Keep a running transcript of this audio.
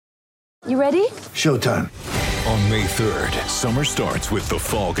You ready? Showtime. On May 3rd, summer starts with The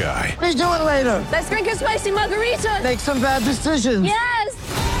Fall Guy. Let's do it later. Let's drink a spicy margarita. Make some bad decisions.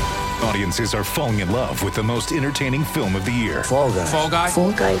 Yes! Audiences are falling in love with the most entertaining film of the year. Fall Guy. Fall Guy?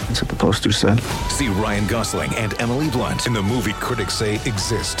 Fall guy. That's what the poster said. See Ryan Gosling and Emily Blunt in the movie critics say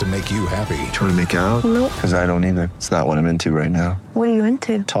exists to make you happy. Trying to make it out? Nope. Because I don't either. It's not what I'm into right now. What are you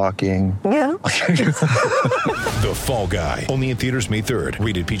into? Talking. Yeah. The Fall Guy. Only in theaters May 3rd.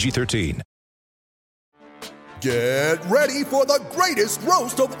 Rated PG-13. Get ready for the greatest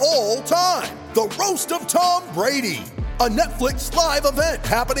roast of all time. The Roast of Tom Brady. A Netflix live event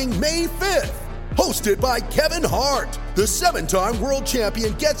happening May 5th. Hosted by Kevin Hart. The 7-time world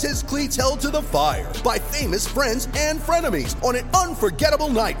champion gets his cleats held to the fire by famous friends and frenemies on an unforgettable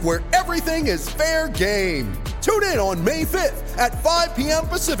night where everything is fair game. Tune in on May 5th at 5 p.m.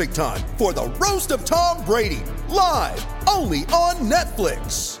 Pacific time for the Roast of Tom Brady. Live only on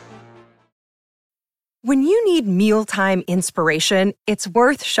Netflix. When you need mealtime inspiration, it's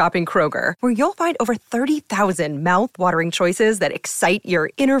worth shopping Kroger, where you'll find over 30,000 mouth-watering choices that excite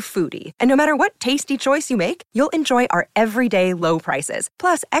your inner foodie. And no matter what tasty choice you make, you'll enjoy our everyday low prices,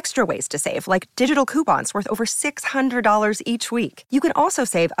 plus extra ways to save, like digital coupons worth over $600 each week. You can also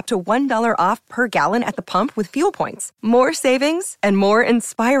save up to $1 off per gallon at the pump with fuel points. More savings and more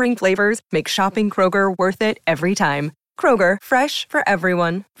inspiring flavors make shopping Kroger worth it every time. Kroger, fresh for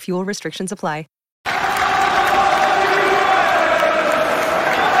everyone. Fuel restrictions apply.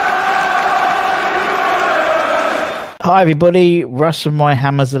 Hi everybody, Russ from My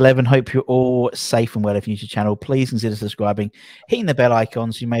Hammers 11. Hope you're all safe and well. If you're new to the channel, please consider subscribing, hitting the bell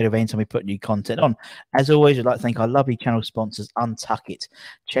icon so you're made aware anytime we put new content on. As always, I'd like to thank our lovely channel sponsors, Untuck It.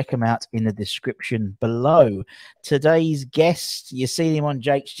 Check them out in the description below. Today's guest, you see him on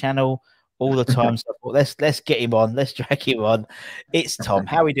Jake's channel all the time. So let's get him on. Let's drag him on. It's Tom.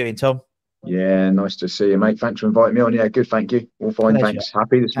 How are we doing, Tom? Yeah, nice to see you, mate. Thanks for inviting me on. Yeah, good, thank you. All fine, Pleasure. thanks.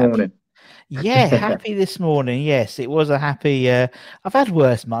 Happy this morning. Yeah, happy this morning. Yes, it was a happy. I've had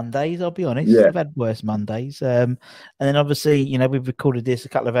worse Mondays, I'll be honest. Yeah. I've had worse Mondays. And then obviously, you know, we've recorded this a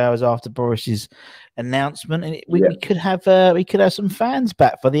couple of hours after Boris's announcement, and we could have some fans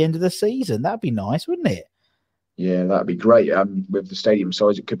back for the end of the season. That'd be nice, wouldn't it? Yeah, that'd be great. With the stadium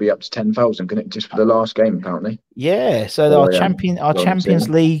size, it could be up to 10,000, couldn't it? Just for the last game, apparently. Yeah. So our Champions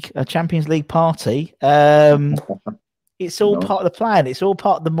League party. It's all part of the plan. It's all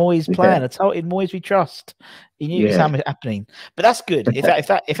part of the Moyes plan. I told in Moyes we trust. He knew it was happening, but that's good. If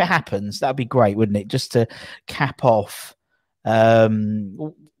it happens, that'd be great, wouldn't it? Just to cap off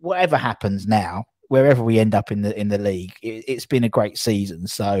whatever happens now, wherever we end up in the league. It's been a great season,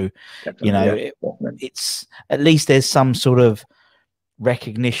 so definitely, it's at least there's some sort of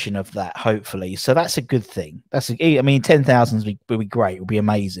recognition of that, hopefully. So that's a good thing. I mean, 10,000 would be great. It would be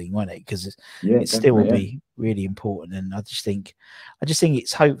amazing, wouldn't it? Because it still will be really important. And I just think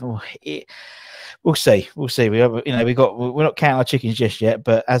it's hopeful. We'll see. We're not counting our chickens just yet,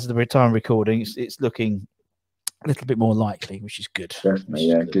 but as the time recording, it's looking a little bit more likely, which is good. Definitely,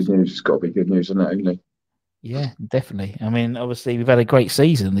 yeah. Good news. It's got to be good news, isn't it? Only. Yeah, definitely. I mean, obviously, we've had a great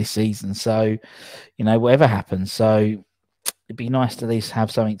season this season, so whatever happens, so. It'd be nice to at least have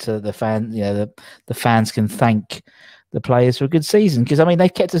something to the fans. The fans can thank the players for a good season, because I mean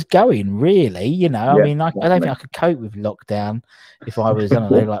they've kept us going. Really, I mean, I don't think I could cope with lockdown if I was, I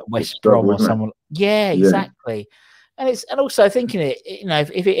don't know, like West Brom or someone. Yeah, exactly. And also thinking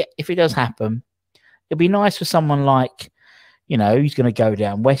if it does happen, it'd be nice for someone like who's going to go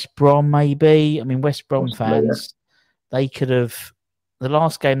down, West Brom maybe. I mean, West Brom fans, they could have. The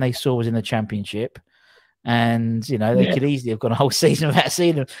last game they saw was in the Championship. And they could easily have gone a whole season without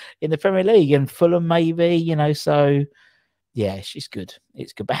seeing them in the Premier League, and Fulham maybe, so yeah, it's good.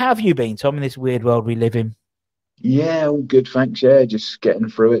 It's good. But how have you been, Tom, in this weird world we live in? Yeah, all good, thanks. Yeah, just getting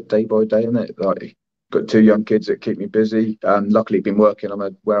through it day by day, isn't it? Like, got 2 young kids that keep me busy. Luckily, been working. I'm a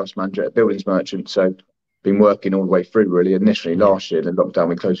warehouse manager at a buildings merchant, so been working all the way through. Really, initially last year, the lockdown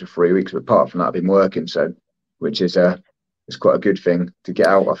we closed for 3 weeks, but apart from that, I've been working. So, which is it's quite a good thing to get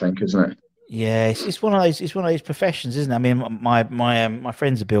out, I think, isn't it? Yeah, it's one of those professions, isn't it? I mean, my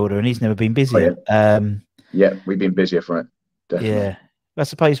friend's a builder, and he's never been busier. Yeah, we've been busier for it. Definitely. Yeah, I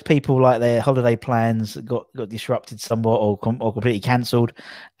suppose people, like, their holiday plans got disrupted somewhat or completely cancelled,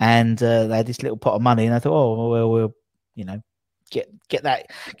 and they had this little pot of money, and I thought, oh well, we'll get that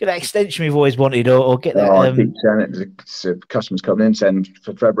extension we've always wanted, or get that. I keep saying it. Customers coming in saying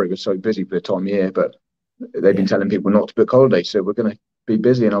for February we're so busy for the time of year, but they've been telling people not to book holidays, so we're going to be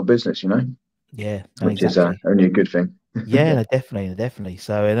busy in our business, Yeah, which is only a good thing. Yeah, no, definitely.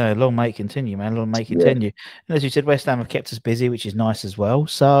 So, no, long may it continue, man. Long may it continue. And as you said, West Ham have kept us busy, which is nice as well.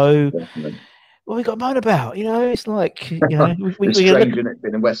 So, what we got to moan about? It's like, it's strange, isn't it,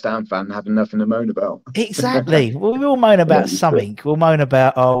 being a West Ham fan having nothing to moan about? Exactly. Well, we all moan about something. We'll moan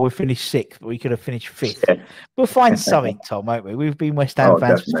about, we finished 6th, but we could have finished 5th. Yeah. We'll find something, Tom, won't we? We've been West Ham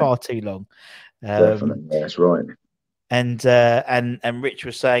fans for far too long. Definitely, that's right. And Rich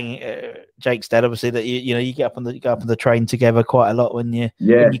was saying, Jake's dad, obviously, that you get up on the train together quite a lot when you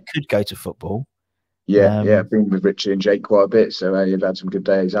could go to football. Yeah, I've been with Richie and Jake quite a bit, so you've had some good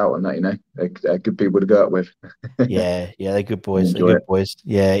days out on that. They're good people to go out with. yeah, they're good boys. They're good boys.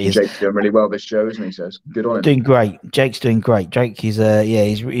 Yeah, Jake's doing really well this show, isn't he? So it's good on him. Doing great. Jake's doing great. Jake, he's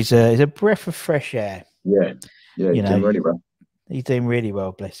a breath of fresh air. Yeah, he's doing really well. He's doing really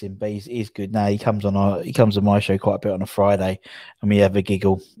well, bless him. But he's good now. He comes on my show quite a bit on a Friday, and we have a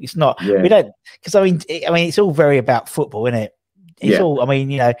giggle. It's not we don't because I mean it's all very about football, isn't it? It's all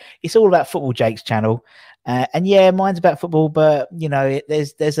it's all about football. Jake's channel, and mine's about football. But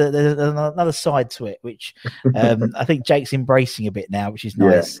there's another side to it, which I think Jake's embracing a bit now, which is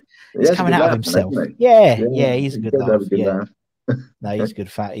nice. He's coming out of himself. He's a good laugh. No, he's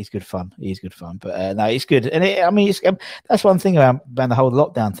good fat. He's good fun. But no, it's good. And that's one thing about the whole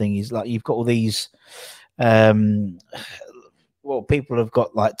lockdown thing is like you've got all these, people have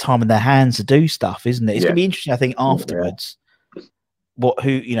got like time in their hands to do stuff, isn't it? It's gonna be interesting, I think, afterwards. What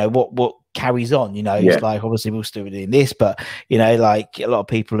carries on? It's like obviously we'll still be doing this, but like a lot of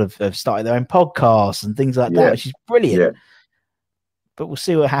people have started their own podcasts and things like that, which is brilliant. Yeah. But we'll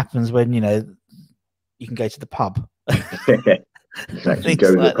see what happens when you can go to the pub. Exactly.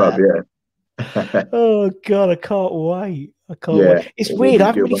 Go to the pub, Oh God, I can't wait. Wait. It's weird. I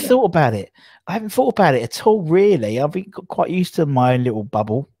haven't really thought about it. I haven't thought about it at all, really. I've been quite used to my own little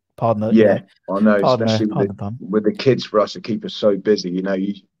bubble. I know, especially with the kids. For us, it keeps us so busy. You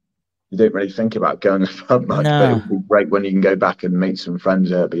don't really think about going to the pub much, but it would be great when you can go back and meet some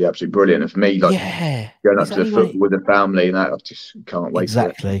friends there. It'd be absolutely brilliant. And for me, going up to the football with the family, and that, I just can't wait.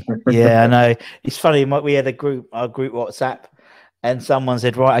 Exactly. I know. It's funny. We had our group WhatsApp, and someone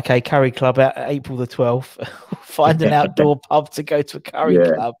said, "Right, okay, curry club out April the 12th. Find an outdoor pub to go to a curry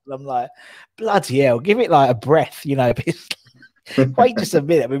club." And I'm like, bloody hell, give it like a breath, Wait just a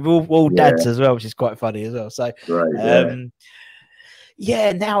minute. I mean, we're all dads as well, which is quite funny as well. So,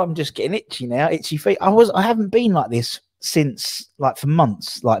 now I'm just getting itchy feet. I haven't been like this since for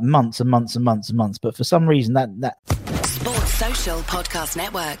months and months. But for some reason, that Sports Social Podcast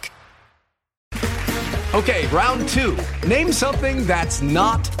Network. Okay, round 2. Name something that's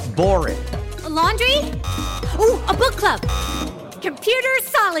not boring. A laundry? Ooh, a book club. Computer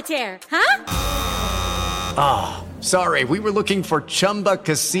solitaire, huh? Sorry, we were looking for Chumba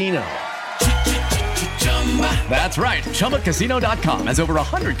Casino. That's right. ChumbaCasino.com has over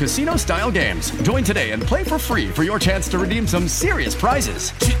 100 casino-style games. Join today and play for free for your chance to redeem some serious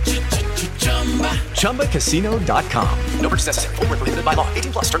prizes. ChumbaCasino.com. No purchase necessary. Void where prohibited by law.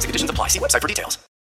 18+. Terms and conditions apply. See website for details.